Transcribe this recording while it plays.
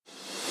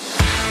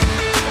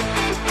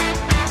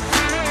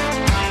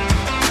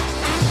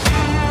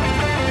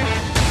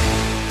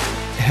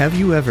Have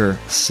you ever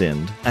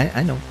sinned?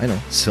 I know,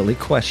 silly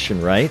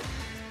question, right?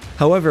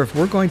 However, if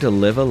we're going to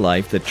live a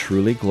life that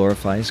truly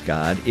glorifies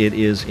God, it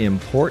is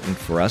important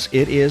for us,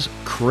 it is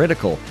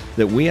critical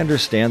that we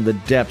understand the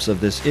depths of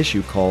this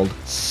issue called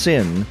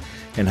sin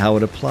and how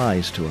it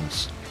applies to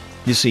us.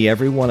 You see,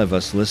 every one of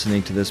us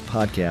listening to this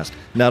podcast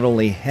not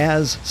only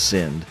has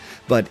sinned,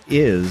 but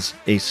is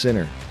a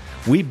sinner.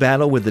 We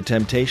battle with the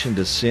temptation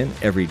to sin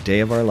every day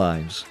of our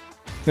lives.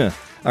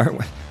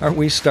 Aren't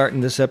we starting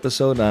this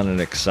episode on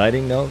an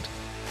exciting note?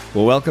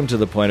 Well, welcome to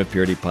the Point of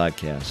Purity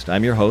podcast.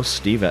 I'm your host,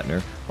 Steve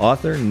Etner,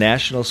 author,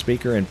 national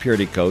speaker, and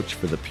purity coach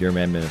for the Pure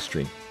Man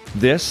Ministry.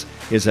 This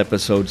is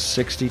episode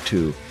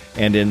 62,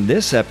 and in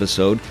this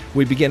episode,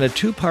 we begin a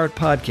two-part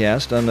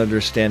podcast on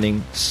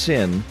understanding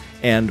sin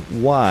and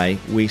why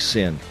we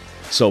sin.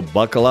 So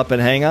buckle up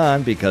and hang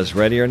on, because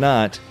ready or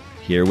not,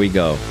 here we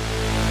go.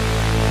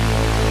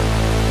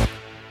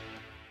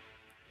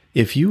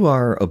 If you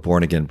are a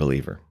born-again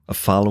believer, a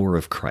follower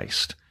of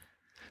Christ,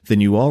 then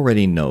you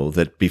already know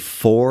that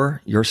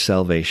before your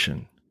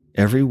salvation,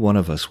 every one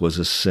of us was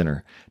a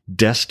sinner,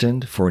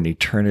 destined for an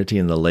eternity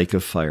in the lake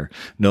of fire,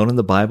 known in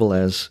the Bible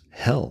as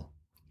hell.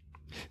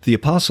 The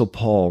Apostle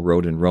Paul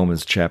wrote in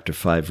Romans chapter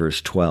 5,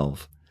 verse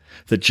 12,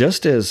 that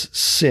just as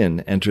sin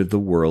entered the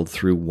world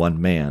through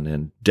one man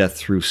and death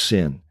through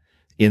sin,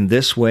 in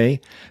this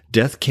way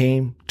death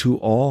came to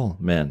all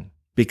men,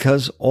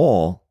 because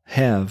all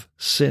have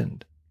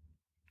sinned.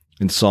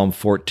 In Psalm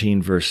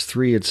 14, verse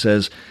 3, it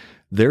says,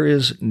 "There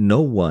is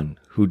no one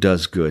who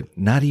does good,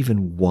 not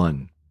even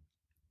one."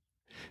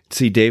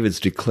 See, David's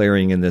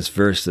declaring in this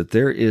verse that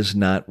there is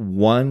not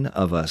one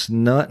of us,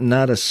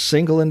 not a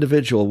single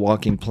individual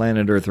walking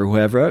planet Earth or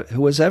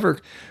who has ever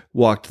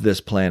walked this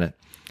planet.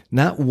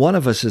 Not one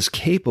of us is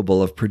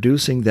capable of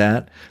producing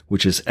that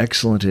which is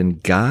excellent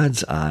in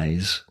God's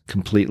eyes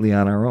completely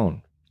on our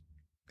own.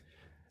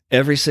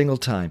 Every single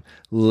time,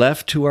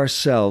 left to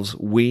ourselves,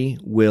 we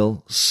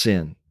will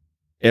sin.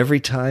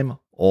 Every time,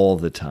 all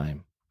the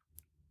time.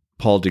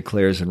 Paul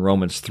declares in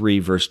Romans 3,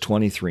 verse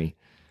 23,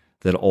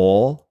 that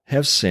all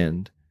have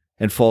sinned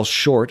and fall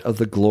short of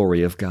the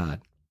glory of God.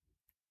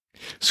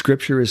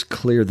 Scripture is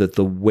clear that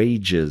the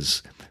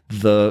wages,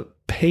 the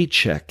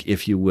paycheck,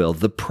 if you will,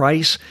 the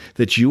price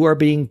that you are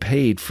being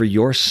paid for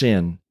your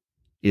sin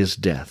is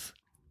death,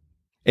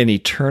 an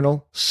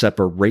eternal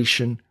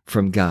separation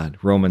from God.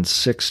 Romans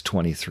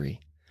 6:23.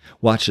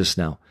 Watch this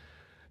now.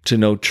 To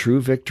know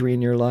true victory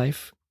in your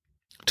life,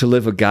 to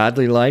live a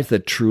godly life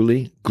that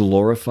truly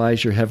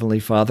glorifies your Heavenly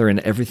Father in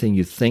everything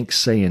you think,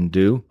 say, and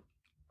do,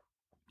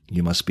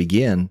 you must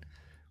begin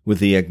with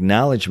the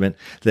acknowledgement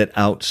that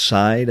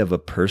outside of a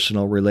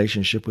personal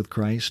relationship with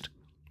Christ,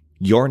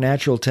 your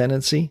natural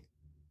tendency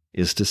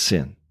is to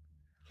sin.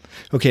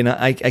 Okay, now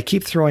I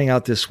keep throwing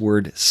out this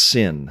word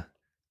sin,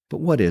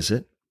 but what is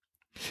it?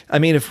 I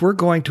mean, if we're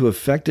going to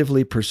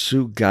effectively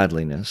pursue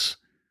godliness,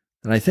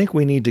 and I think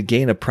we need to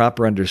gain a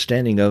proper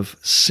understanding of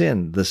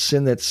sin, the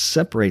sin that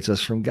separates us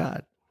from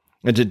God.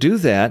 And to do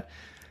that,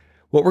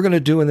 what we're going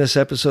to do in this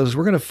episode is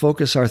we're going to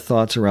focus our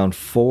thoughts around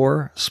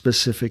four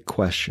specific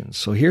questions.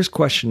 So here's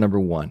question number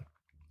one.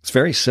 It's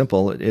very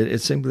simple.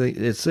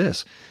 It's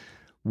this.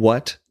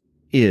 What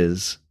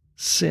is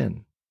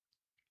sin?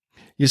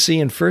 You see,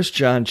 in 1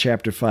 John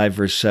chapter 5,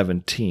 verse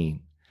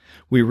 17,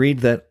 we read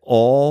that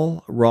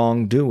all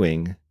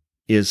wrongdoing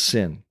is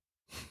sin.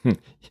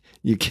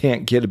 You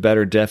can't get a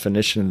better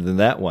definition than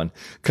that one,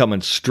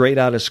 coming straight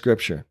out of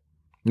Scripture.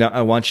 Now,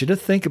 I want you to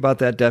think about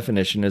that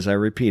definition as I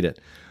repeat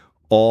it.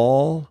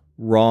 All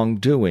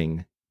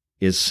wrongdoing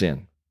is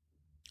sin.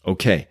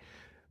 Okay,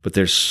 but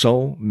there's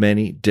so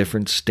many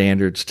different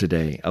standards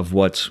today of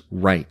what's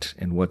right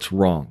and what's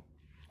wrong.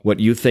 What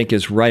you think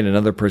is right,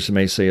 another person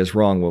may say is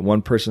wrong. What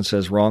one person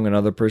says wrong,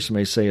 another person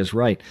may say is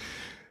right.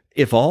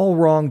 If all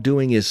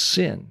wrongdoing is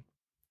sin,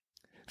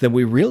 then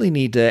we really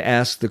need to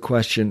ask the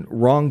question,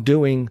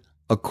 wrongdoing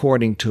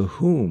according to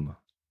whom?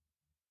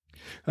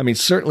 I mean,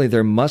 certainly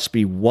there must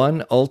be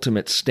one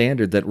ultimate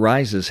standard that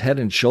rises head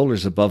and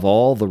shoulders above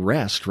all the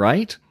rest,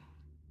 right?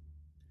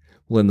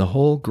 Well, in the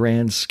whole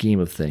grand scheme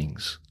of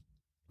things,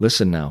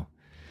 listen now,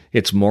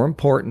 it's more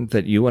important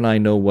that you and I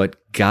know what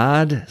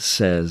God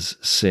says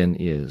sin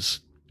is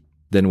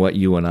than what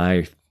you and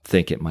I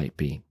think it might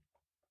be.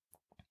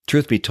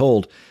 Truth be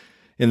told,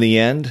 in the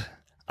end,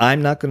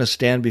 I'm not going to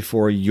stand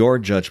before your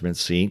judgment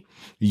seat.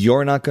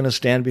 You're not going to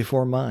stand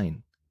before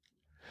mine.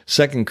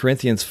 2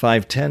 Corinthians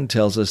 5:10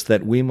 tells us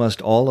that we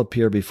must all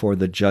appear before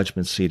the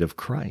judgment seat of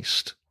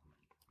Christ,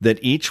 that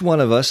each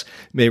one of us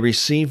may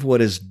receive what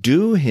is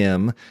due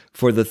him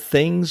for the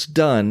things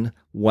done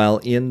while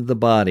in the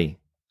body,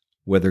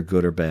 whether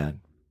good or bad.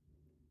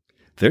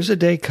 There's a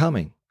day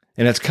coming,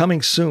 and it's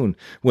coming soon,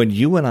 when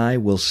you and I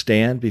will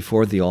stand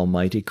before the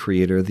Almighty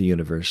Creator of the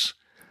universe,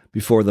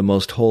 before the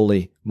most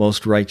holy,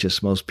 most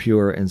righteous, most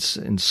pure, and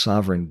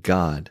sovereign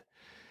God.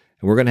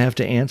 And we're going to have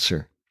to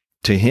answer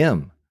to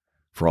Him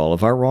for all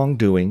of our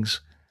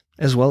wrongdoings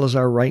as well as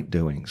our right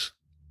doings.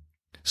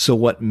 So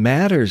what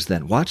matters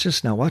then, watch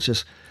this now, watch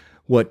this.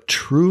 What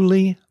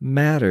truly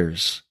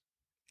matters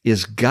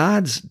is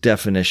God's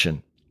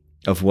definition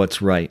of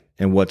what's right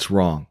and what's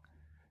wrong,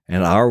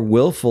 and our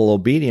willful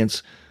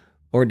obedience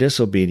or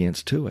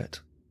disobedience to it.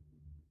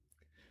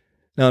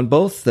 Now, in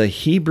both the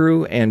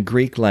Hebrew and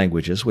Greek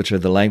languages, which are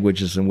the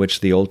languages in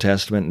which the Old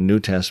Testament and New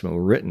Testament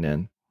were written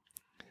in,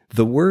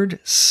 the word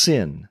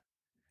sin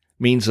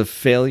means a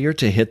failure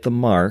to hit the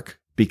mark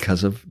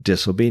because of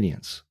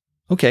disobedience.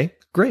 Okay,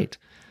 great.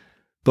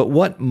 But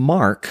what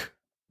mark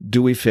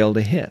do we fail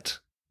to hit?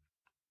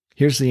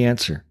 Here's the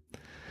answer.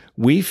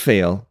 We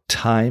fail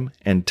time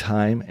and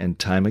time and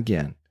time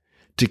again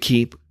to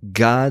keep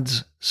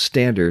God's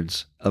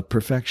standards of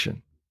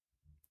perfection.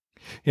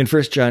 In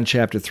 1 John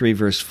chapter 3,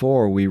 verse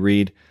 4, we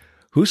read,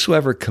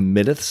 "Whosoever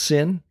committeth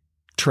sin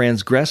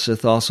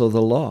transgresseth also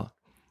the law,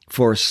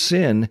 for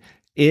sin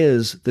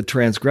is the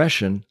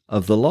transgression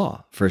of the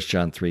law." 1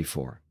 John 3,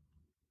 4.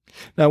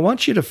 Now, I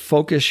want you to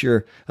focus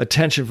your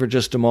attention for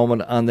just a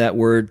moment on that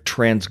word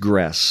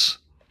transgress.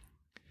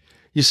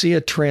 You see,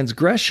 a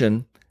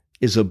transgression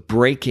is a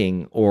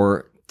breaking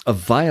or a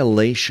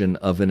violation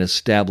of an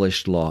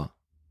established law.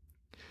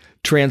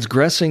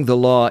 Transgressing the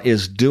law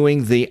is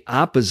doing the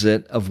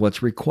opposite of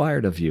what's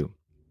required of you.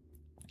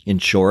 In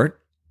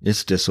short,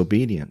 it's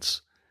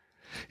disobedience.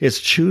 It's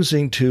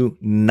choosing to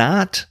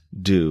not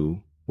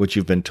do what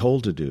you've been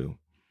told to do,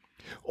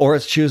 or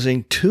it's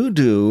choosing to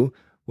do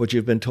what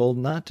you've been told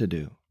not to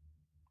do.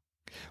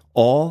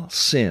 All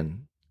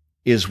sin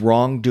is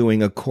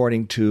wrongdoing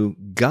according to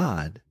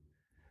God,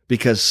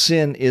 because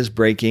sin is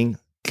breaking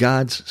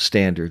God's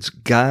standards,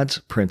 God's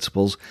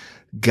principles,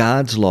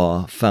 God's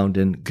law found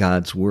in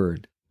God's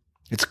word.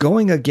 It's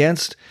going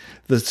against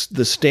the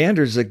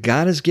standards that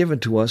God has given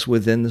to us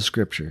within the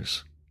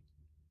scriptures.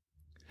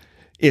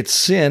 It's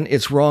sin,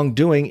 it's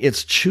wrongdoing,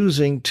 it's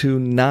choosing to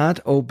not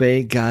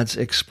obey God's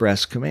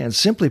express commands.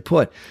 Simply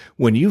put,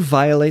 when you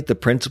violate the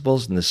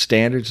principles and the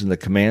standards and the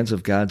commands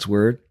of God's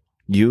word,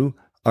 you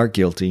are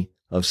guilty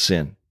of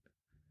sin.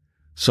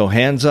 So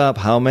hands up,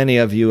 how many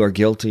of you are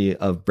guilty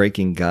of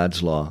breaking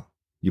God's law?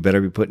 You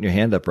better be putting your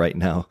hand up right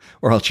now,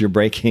 or else you're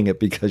breaking it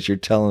because you're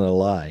telling a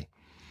lie.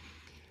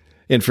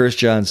 In 1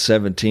 John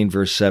 17,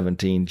 verse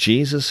 17,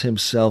 Jesus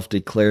himself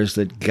declares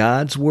that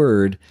God's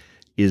word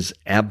is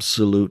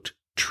absolute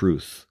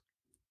truth.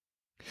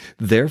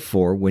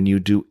 Therefore, when you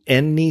do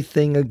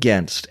anything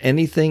against,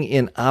 anything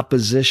in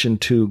opposition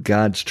to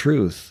God's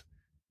truth,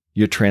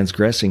 you're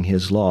transgressing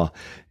his law,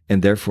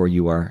 and therefore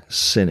you are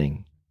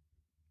sinning.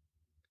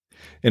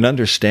 An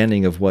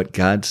understanding of what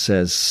God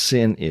says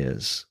sin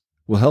is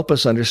will help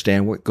us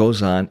understand what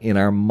goes on in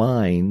our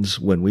minds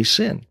when we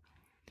sin.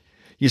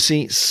 You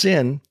see,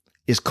 sin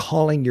is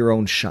calling your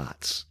own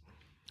shots.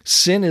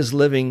 Sin is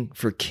living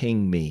for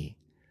King Me.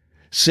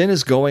 Sin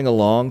is going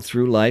along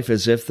through life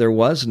as if there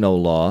was no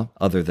law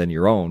other than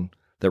your own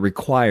that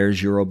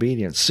requires your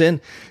obedience.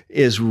 Sin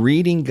is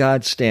reading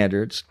God's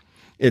standards.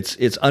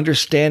 It's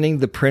understanding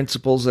the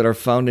principles that are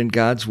found in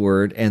God's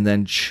word and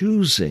then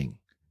choosing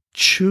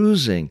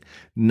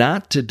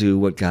not to do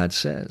what God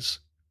says.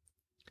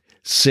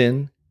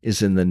 Sin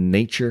is in the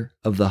nature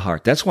of the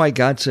heart. That's why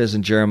God says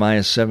in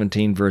Jeremiah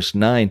 17, verse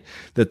 9,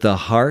 that the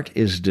heart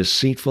is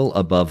deceitful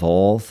above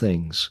all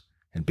things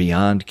and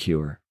beyond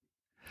cure.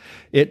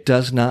 It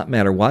does not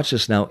matter. Watch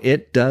this now.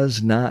 It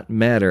does not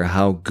matter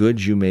how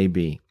good you may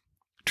be.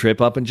 Trip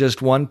up in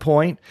just one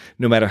point,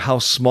 no matter how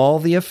small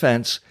the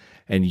offense,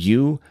 and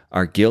you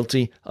are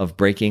guilty of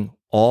breaking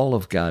all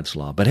of God's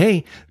law. But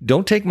hey,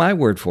 don't take my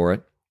word for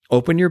it.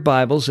 Open your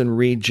Bibles and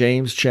read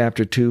James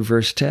chapter 2,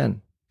 verse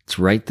 10. It's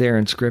right there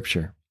in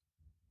Scripture.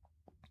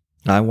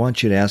 I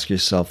want you to ask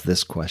yourself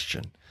this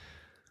question.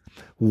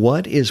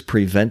 What is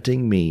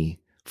preventing me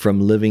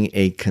from living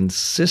a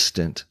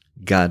consistent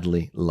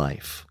godly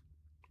life?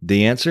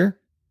 The answer?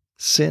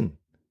 Sin.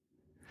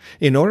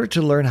 In order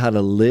to learn how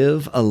to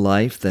live a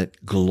life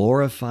that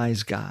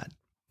glorifies God,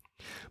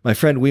 my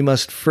friend, we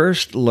must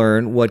first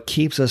learn what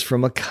keeps us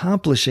from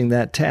accomplishing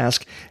that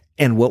task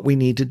and what we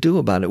need to do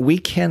about it. We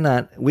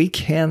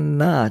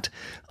cannot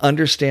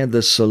understand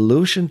the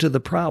solution to the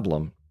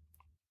problem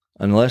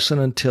unless and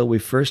until we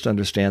first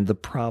understand the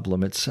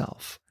problem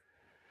itself.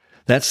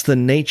 That's the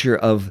nature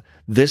of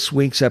this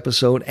week's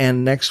episode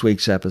and next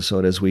week's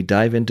episode as we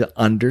dive into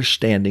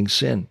understanding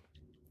sin.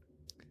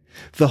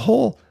 The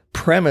whole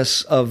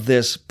premise of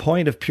this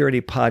Point of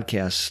Purity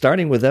podcast,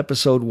 starting with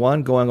episode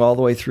 1, going all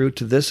the way through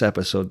to this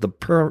episode,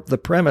 the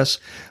premise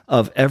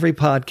of every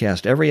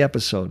podcast, every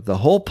episode, the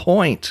whole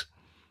point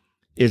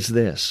is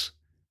this: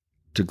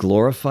 to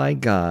glorify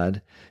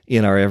God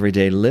in our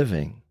everyday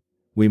living.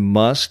 We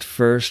must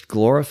first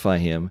glorify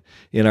Him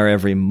in our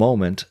every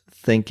moment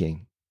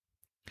thinking.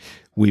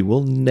 We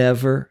will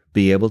never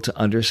be able to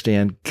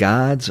understand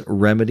God's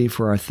remedy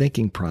for our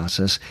thinking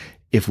process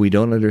if we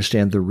don't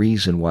understand the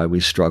reason why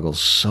we struggle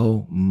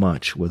so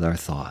much with our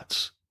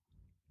thoughts.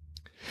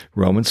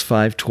 Romans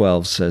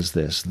 5:12 says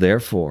this,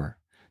 "Therefore,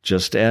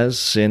 just as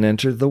sin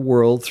entered the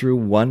world through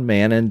one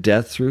man and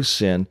death through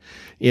sin,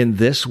 in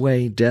this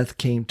way death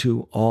came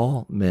to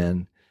all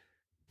men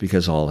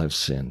because all have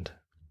sinned."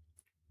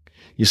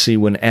 You see,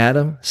 when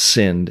Adam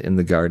sinned in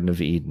the Garden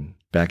of Eden,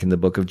 back in the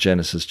book of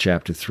Genesis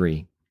chapter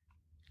 3.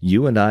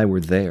 You and I were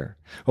there.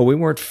 Oh, we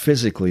weren't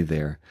physically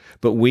there,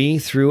 but we,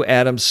 through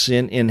Adam's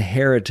sin,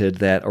 inherited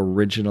that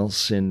original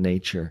sin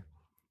nature.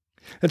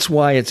 That's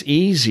why it's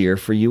easier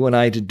for you and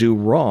I to do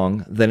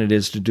wrong than it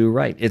is to do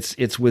right.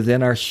 It's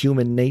within our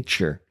human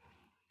nature.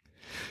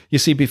 You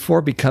see,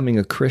 before becoming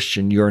a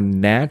Christian, your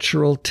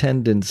natural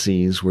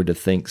tendencies were to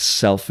think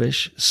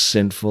selfish,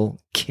 sinful,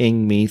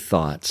 king-me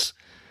thoughts,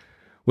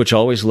 which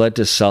always led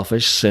to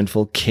selfish,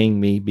 sinful,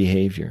 king-me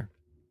behavior.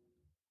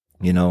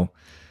 You know,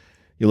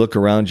 you look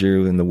around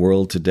you in the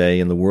world today,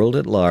 and the world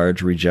at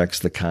large rejects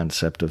the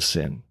concept of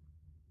sin.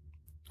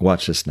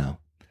 Watch this now.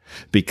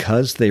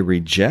 Because they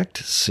reject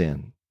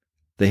sin,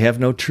 they have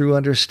no true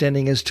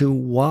understanding as to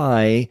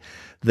why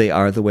they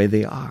are the way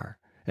they are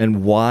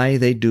and why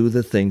they do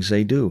the things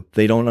they do.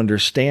 They don't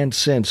understand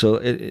sin, so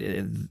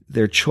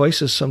their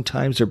choices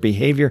sometimes, their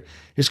behavior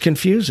is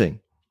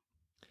confusing.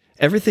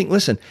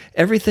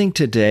 Everything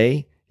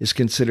today is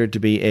considered to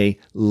be a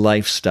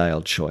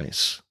lifestyle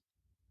choice.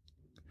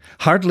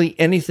 Hardly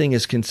anything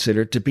is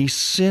considered to be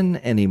sin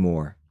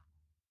anymore.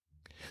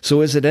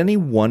 So is it any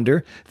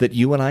wonder that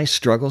you and I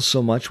struggle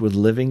so much with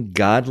living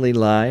godly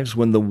lives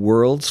when the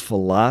world's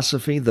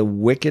philosophy, the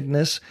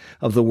wickedness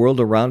of the world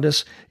around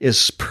us,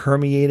 is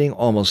permeating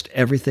almost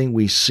everything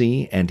we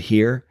see and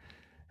hear,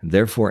 and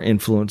therefore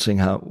influencing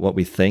what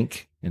we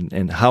think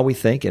and how we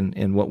think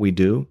and what we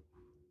do?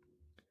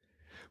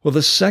 Well,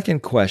 the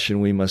second question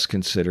we must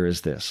consider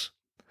is this.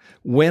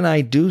 When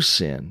I do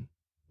sin,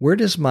 where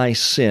does my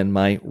sin,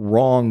 my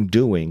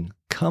wrongdoing,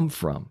 come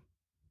from?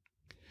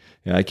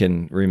 I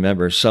can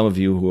remember, some of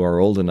you who are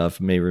old enough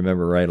may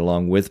remember right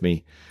along with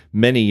me,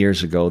 many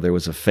years ago there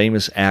was a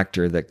famous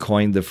actor that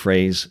coined the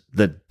phrase,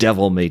 "The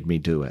devil made me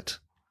do it."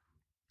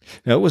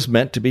 Now, it was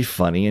meant to be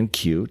funny and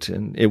cute,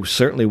 and it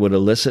certainly would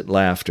elicit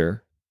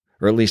laughter,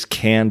 or at least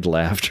canned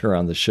laughter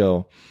on the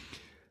show.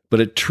 But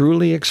it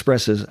truly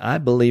expresses, I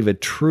believe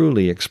it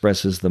truly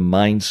expresses the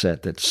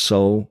mindset that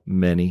so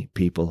many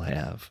people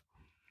have.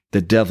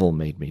 The devil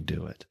made me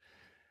do it.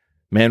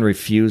 Man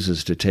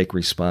refuses to take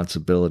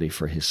responsibility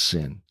for his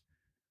sin.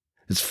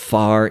 It's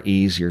far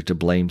easier to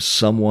blame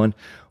someone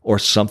or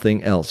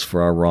something else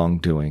for our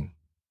wrongdoing.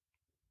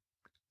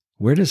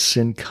 Where does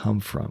sin come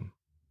from?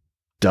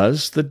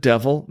 Does the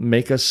devil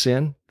make us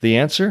sin? The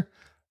answer?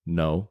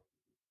 No.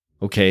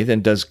 Okay,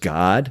 then does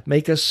God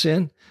make us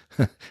sin?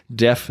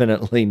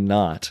 Definitely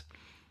not.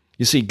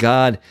 You see,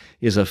 God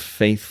is a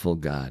faithful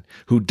God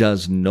who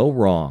does no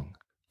wrong.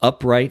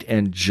 Upright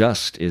and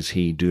just is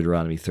he,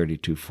 Deuteronomy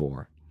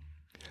 32:4.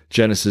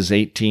 Genesis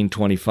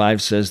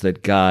 18:25 says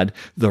that God,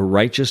 the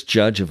righteous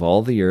judge of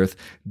all the earth,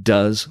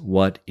 does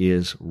what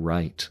is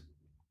right.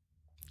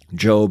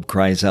 Job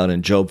cries out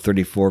in Job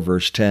 34,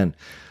 verse 10,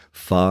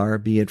 "Far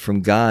be it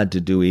from God to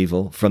do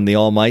evil, from the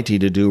Almighty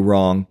to do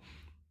wrong."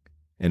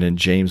 And in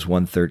James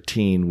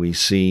 1:13, we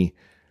see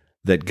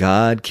that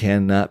God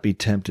cannot be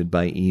tempted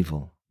by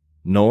evil,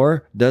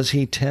 nor does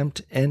he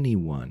tempt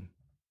anyone.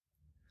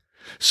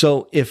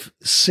 So if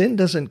sin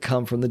doesn't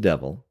come from the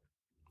devil,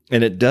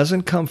 and it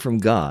doesn't come from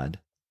God,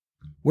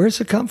 where does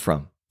it come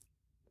from?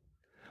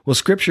 Well,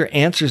 Scripture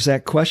answers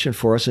that question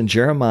for us in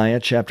Jeremiah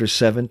chapter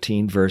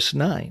 17, verse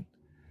 9.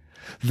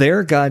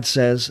 There God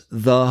says,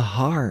 "The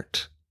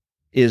heart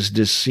is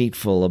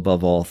deceitful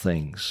above all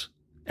things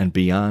and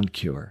beyond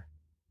cure."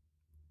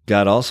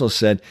 God also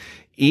said,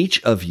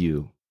 "Each of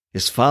you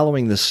is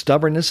following the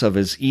stubbornness of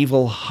his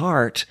evil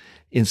heart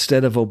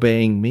instead of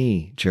obeying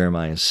me,"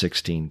 Jeremiah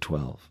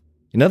 16:12.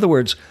 In other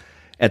words,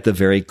 at the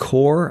very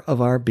core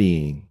of our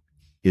being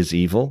is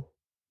evil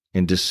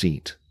and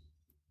deceit.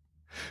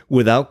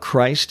 Without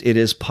Christ, it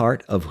is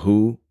part of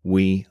who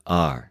we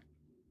are.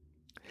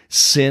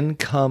 Sin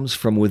comes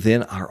from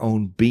within our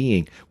own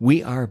being.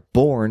 We are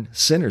born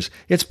sinners.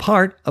 It's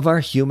part of our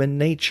human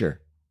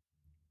nature.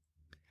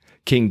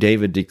 King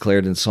David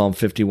declared in Psalm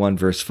 51,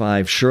 verse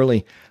 5,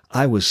 "Surely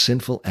I was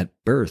sinful at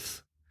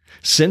birth,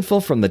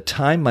 sinful from the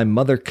time my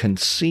mother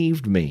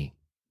conceived me."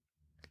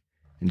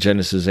 In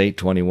Genesis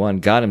 8:21,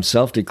 God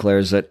himself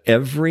declares that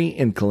every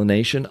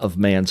inclination of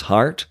man's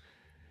heart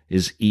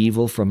is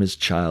evil from his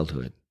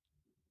childhood.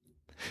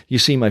 You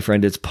see, my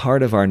friend, it's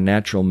part of our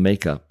natural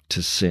makeup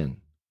to sin.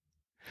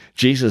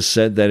 Jesus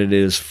said that it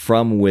is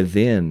from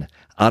within,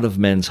 out of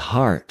men's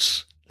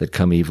hearts, that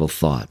come evil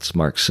thoughts,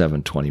 Mark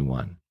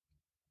 7:21.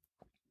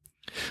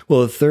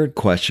 Well, the third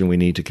question we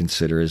need to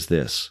consider is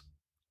this: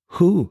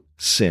 who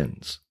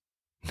sins?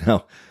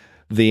 Now,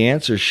 the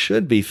answer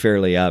should be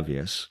fairly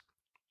obvious,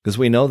 because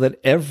we know that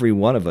every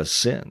one of us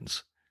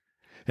sins.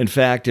 In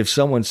fact, if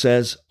someone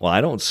says, "Well,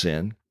 I don't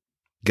sin,"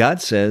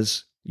 God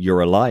says,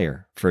 "You're a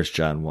liar," 1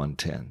 John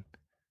 1:10.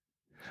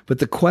 But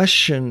the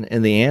question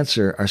and the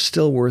answer are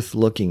still worth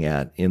looking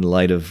at in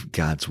light of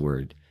God's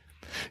Word.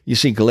 You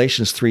see,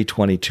 Galatians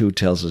 3:22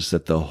 tells us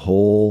that the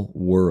whole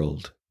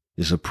world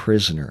is a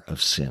prisoner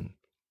of sin.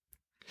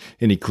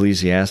 In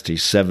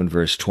Ecclesiastes 7,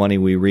 verse 20,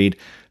 we read,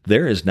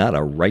 "There is not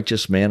a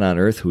righteous man on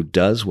earth who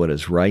does what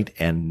is right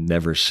and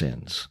never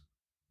sins."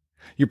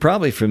 You're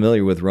probably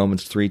familiar with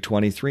Romans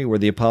 3:23, where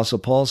the Apostle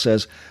Paul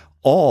says,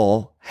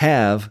 All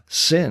have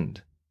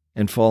sinned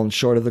and fallen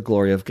short of the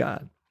glory of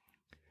God.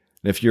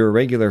 And if you're a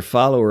regular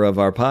follower of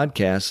our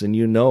podcast, then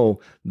you know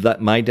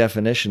that my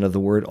definition of the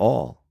word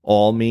all.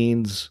 All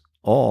means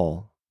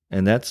all,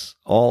 and that's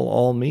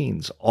all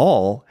means.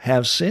 All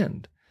have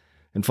sinned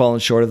and fallen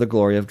short of the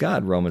glory of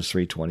God, Romans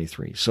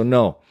 3:23. So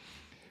no,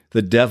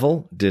 the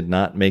devil did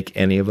not make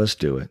any of us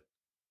do it.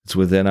 It's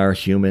within our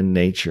human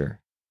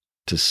nature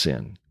to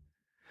sin.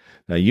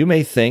 Now, you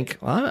may think,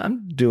 well,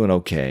 I'm doing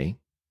okay.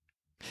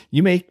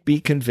 You may be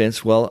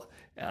convinced, well,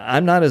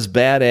 I'm not as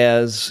bad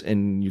as,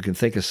 and you can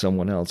think of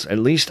someone else. At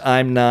least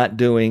I'm not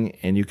doing,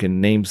 and you can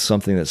name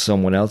something that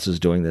someone else is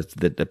doing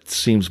that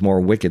seems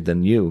more wicked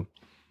than you.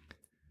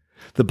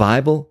 The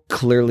Bible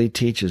clearly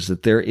teaches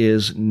that there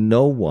is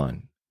no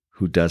one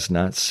who does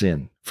not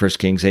sin. 1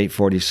 Kings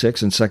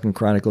 8:46 and 2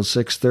 Chronicles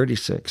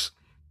 6:36.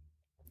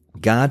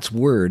 God's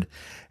word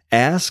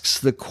asks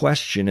the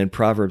question in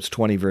Proverbs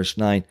 20, verse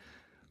 9,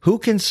 who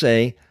can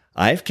say,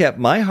 I've kept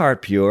my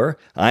heart pure,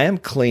 I am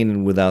clean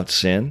and without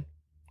sin?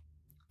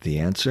 The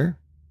answer?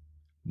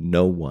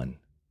 No one.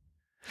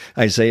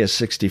 Isaiah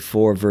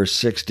 64, verse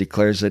 6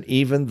 declares that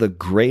even the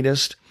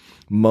greatest,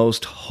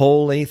 most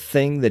holy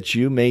thing that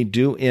you may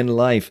do in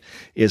life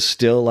is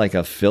still like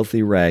a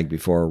filthy rag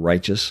before a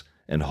righteous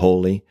and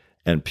holy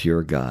and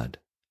pure God.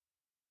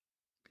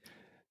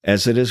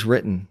 As it is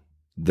written,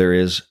 there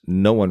is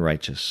no one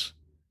righteous,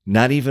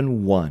 not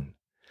even one.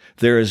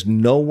 There is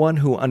no one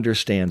who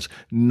understands,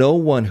 no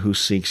one who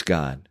seeks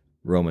God.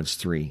 Romans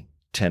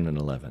 3:10 and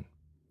 11.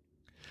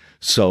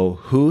 So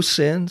who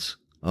sins?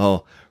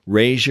 Oh,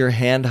 raise your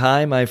hand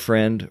high, my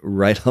friend,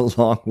 right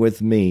along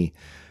with me,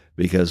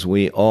 because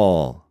we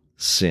all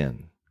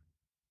sin.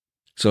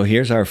 So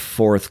here's our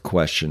fourth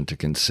question to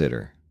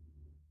consider.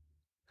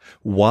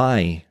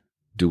 Why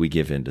do we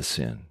give in to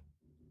sin?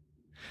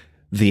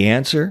 The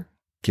answer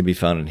can be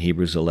found in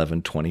Hebrews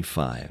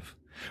 11:25,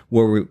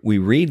 where we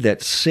read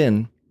that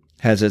sin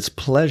has its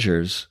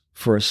pleasures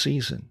for a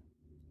season.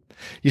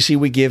 You see,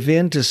 we give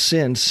in to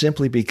sin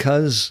simply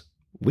because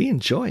we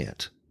enjoy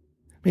it.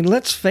 I mean,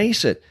 let's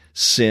face it,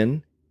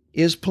 sin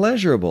is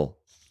pleasurable,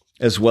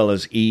 as well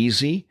as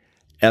easy,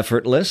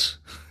 effortless,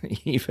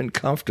 even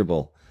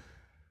comfortable.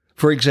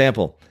 For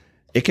example,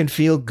 it can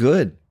feel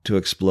good to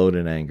explode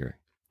in anger.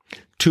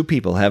 Two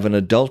people have an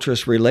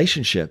adulterous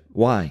relationship.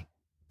 Why?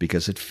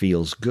 Because it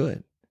feels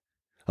good.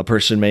 A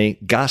person may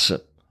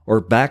gossip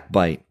or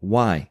backbite.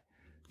 Why?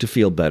 To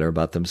feel better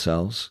about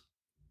themselves.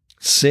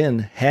 Sin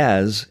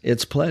has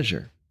its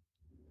pleasure.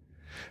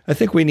 I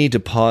think we need to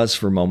pause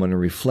for a moment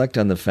and reflect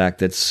on the fact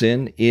that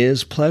sin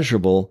is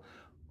pleasurable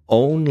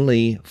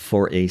only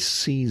for a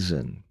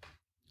season.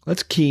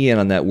 Let's key in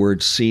on that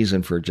word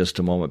season for just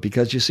a moment,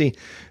 because you see,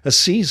 a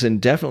season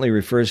definitely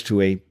refers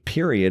to a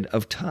period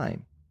of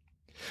time.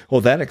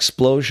 Well, that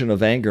explosion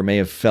of anger may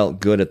have felt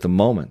good at the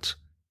moment,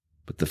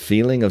 but the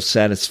feeling of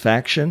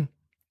satisfaction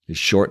is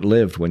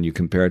short-lived when you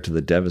compare it to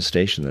the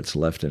devastation that's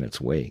left in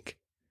its wake.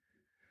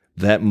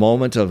 That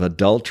moment of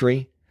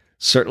adultery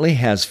certainly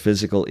has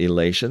physical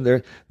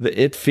elation.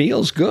 It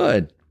feels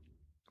good,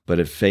 but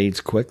it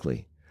fades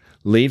quickly,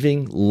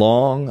 leaving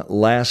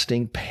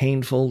long-lasting,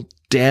 painful,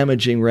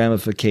 damaging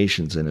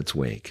ramifications in its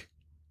wake.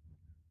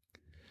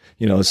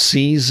 You know, a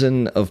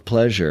season of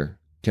pleasure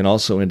can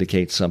also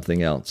indicate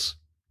something else.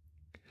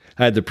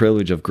 I had the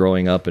privilege of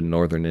growing up in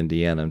northern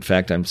Indiana. In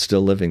fact, I'm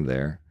still living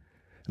there.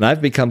 And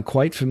I've become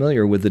quite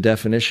familiar with the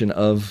definition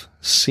of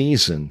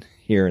season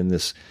here in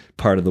this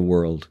part of the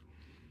world.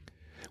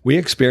 We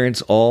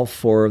experience all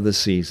four of the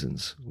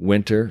seasons: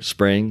 winter,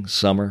 spring,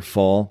 summer,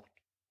 fall.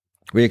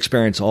 We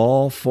experience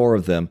all four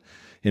of them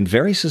in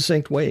very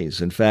succinct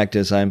ways. In fact,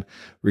 as I'm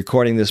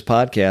recording this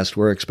podcast,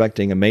 we're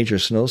expecting a major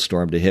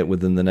snowstorm to hit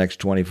within the next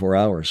 24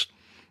 hours.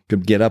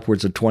 Could get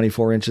upwards of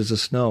 24 inches of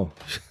snow.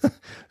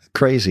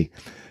 Crazy.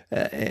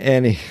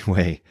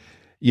 Anyway,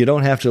 you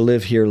don't have to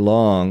live here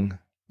long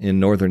in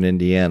northern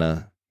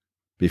Indiana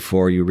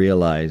before you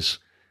realize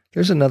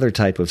there's another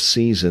type of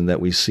season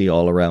that we see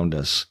all around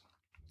us.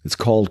 It's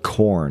called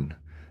corn.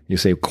 You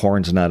say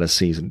corn's not a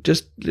season.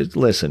 Just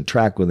listen,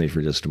 track with me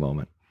for just a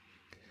moment.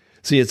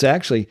 See, it's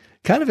actually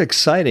kind of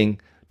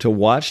exciting to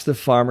watch the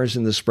farmers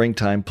in the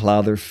springtime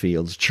plow their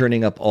fields,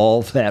 churning up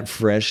all that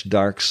fresh,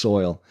 dark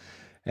soil,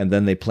 and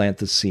then they plant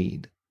the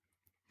seed.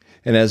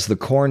 And as the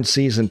corn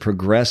season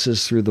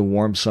progresses through the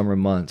warm summer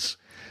months,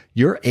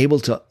 you're able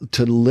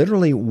to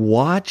literally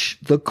watch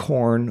the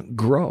corn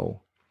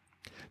grow.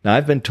 Now,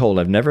 I've been told,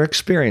 I've never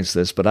experienced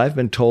this, but I've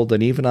been told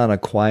that even on a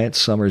quiet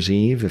summer's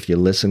eve, if you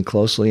listen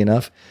closely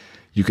enough,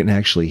 you can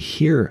actually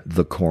hear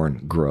the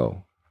corn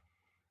grow.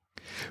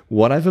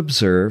 What I've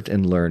observed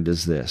and learned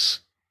is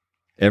this.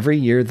 Every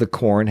year, the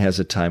corn has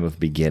a time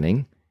of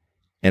beginning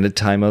and a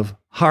time of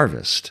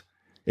harvest.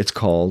 It's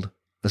called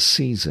a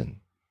season.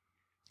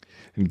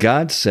 And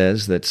God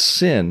says that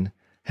sin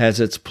has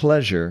its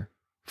pleasure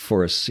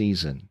for a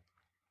season.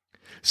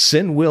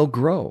 Sin will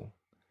grow.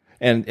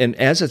 And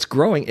as it's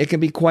growing, it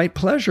can be quite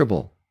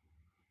pleasurable.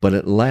 but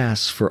it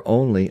lasts for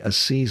only a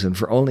season,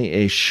 for only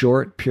a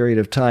short period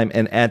of time.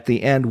 And at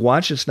the end,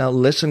 watch this now,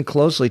 listen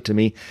closely to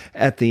me,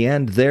 at the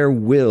end there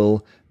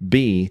will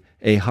be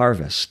a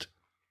harvest.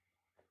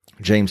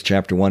 James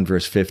chapter 1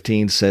 verse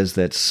 15 says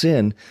that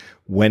sin,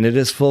 when it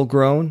is full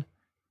grown,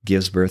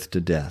 gives birth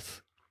to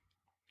death.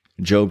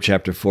 Job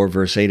chapter 4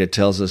 verse 8, it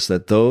tells us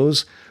that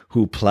those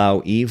who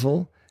plow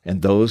evil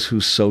and those who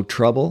sow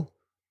trouble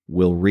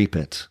will reap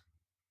it.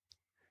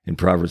 In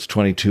Proverbs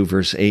 22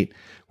 verse 8,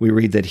 we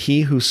read that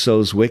he who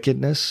sows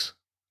wickedness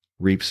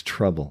reaps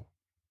trouble.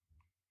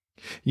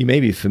 You may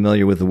be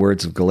familiar with the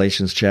words of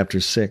Galatians chapter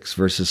 6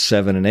 verses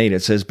 7 and 8.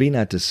 It says, "Be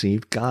not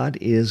deceived, God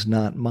is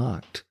not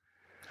mocked.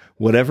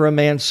 Whatever a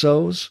man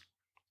sows,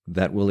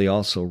 that will he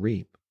also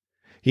reap.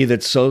 He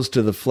that sows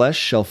to the flesh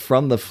shall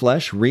from the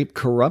flesh reap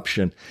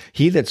corruption.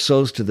 He that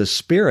sows to the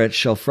Spirit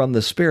shall from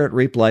the Spirit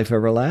reap life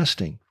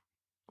everlasting."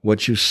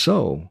 What you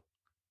sow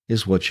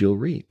is what you'll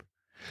reap.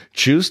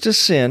 Choose to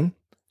sin,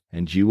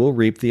 and you will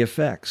reap the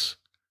effects.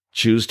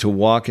 Choose to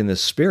walk in the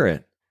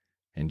Spirit,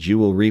 and you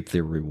will reap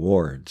the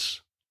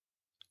rewards.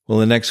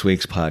 Well, in next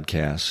week's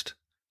podcast,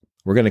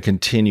 we're going to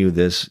continue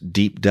this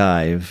deep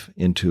dive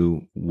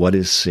into what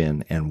is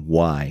sin and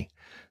why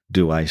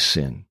do I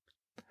sin.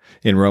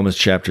 In Romans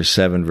chapter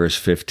 7, verse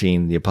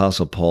 15, the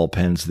Apostle Paul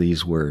pens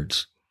these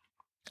words,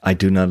 "I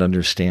do not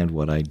understand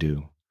what I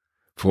do.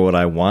 For what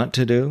I want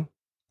to do,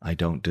 I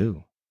don't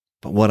do.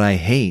 But what I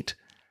hate,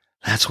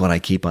 that's what I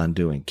keep on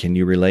doing." Can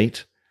you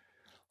relate?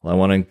 Well, I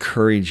want to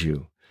encourage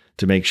you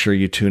to make sure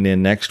you tune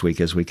in next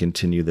week as we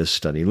continue this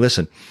study.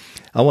 Listen,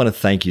 I want to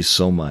thank you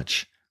so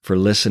much for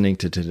listening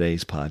to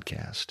today's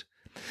podcast.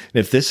 And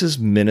if this has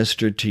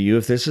ministered to you,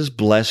 if this has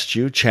blessed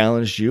you,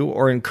 challenged you,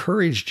 or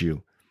encouraged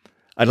you,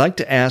 I'd like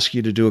to ask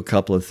you to do a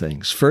couple of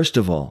things. First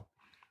of all,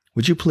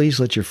 would you please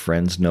let your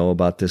friends know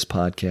about this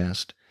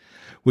podcast?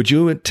 Would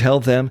you tell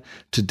them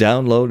to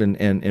download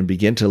and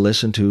begin to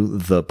listen to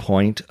the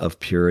Point of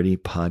Purity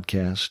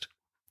podcast?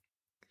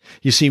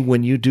 You see,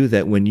 when you do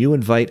that, when you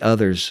invite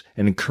others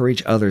and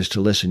encourage others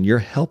to listen, you're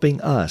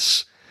helping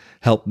us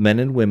help men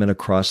and women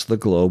across the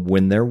globe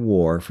win their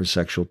war for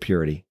sexual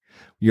purity.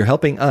 You're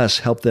helping us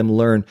help them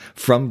learn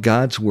from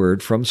God's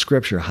Word, from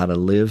Scripture, how to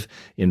live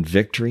in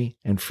victory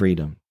and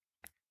freedom.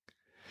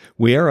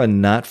 We are a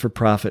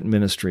not-for-profit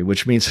ministry,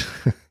 which means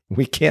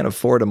we can't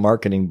afford a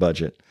marketing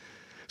budget.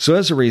 So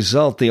as a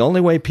result, the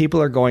only way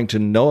people are going to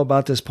know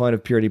about this Point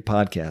of Purity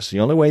podcast, the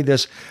only way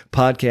this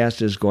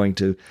podcast is going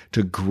to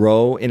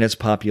grow in its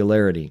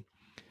popularity,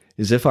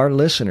 is if our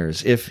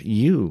listeners, if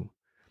you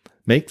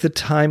make the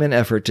time and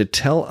effort to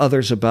tell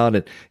others about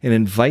it and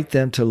invite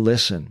them to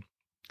listen.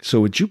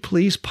 So would you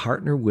please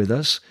partner with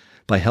us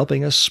by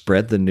helping us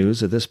spread the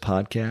news of this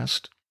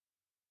podcast?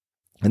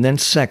 And then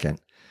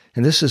second,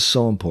 and this is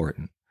so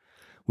important,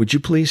 would you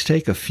please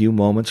take a few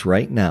moments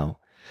right now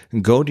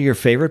and go to your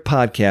favorite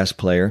podcast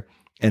player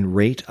and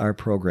rate our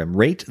program.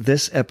 Rate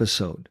this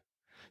episode.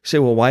 You say,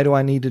 well, why do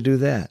I need to do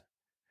that?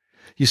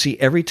 You see,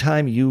 every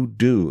time you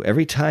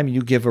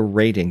give a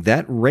rating,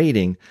 that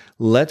rating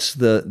lets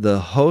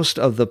the host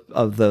of the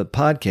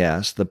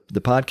podcast,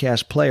 the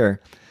podcast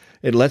player,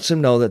 it lets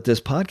them know that this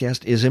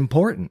podcast is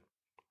important.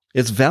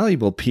 It's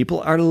valuable.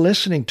 People are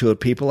listening to it.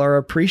 People are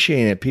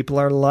appreciating it. People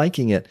are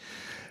liking it.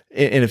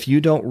 And if you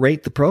don't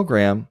rate the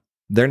program,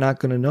 they're not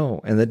going to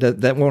know. And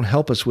that won't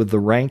help us with the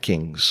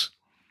rankings.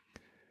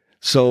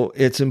 So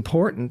it's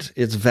important.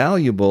 It's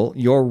valuable.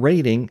 Your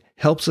rating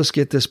helps us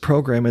get this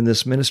program and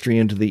this ministry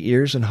into the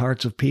ears and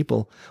hearts of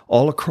people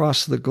all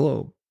across the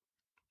globe.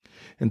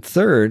 And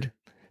third,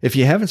 if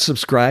you haven't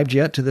subscribed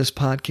yet to this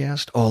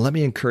podcast, let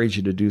me encourage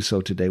you to do so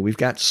today. We've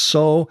got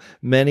so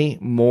many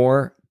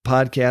more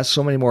podcasts,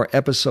 so many more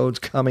episodes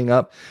coming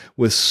up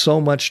with so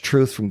much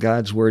truth from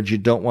God's Word. You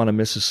don't want to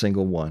miss a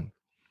single one.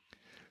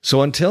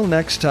 So until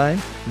next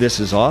time, this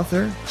is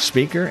author,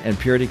 speaker, and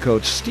purity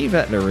coach Steve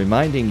Etner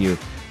reminding you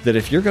that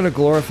if you're going to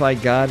glorify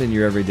God in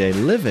your everyday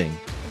living,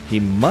 He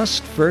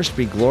must first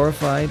be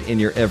glorified in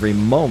your every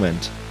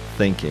moment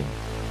thinking.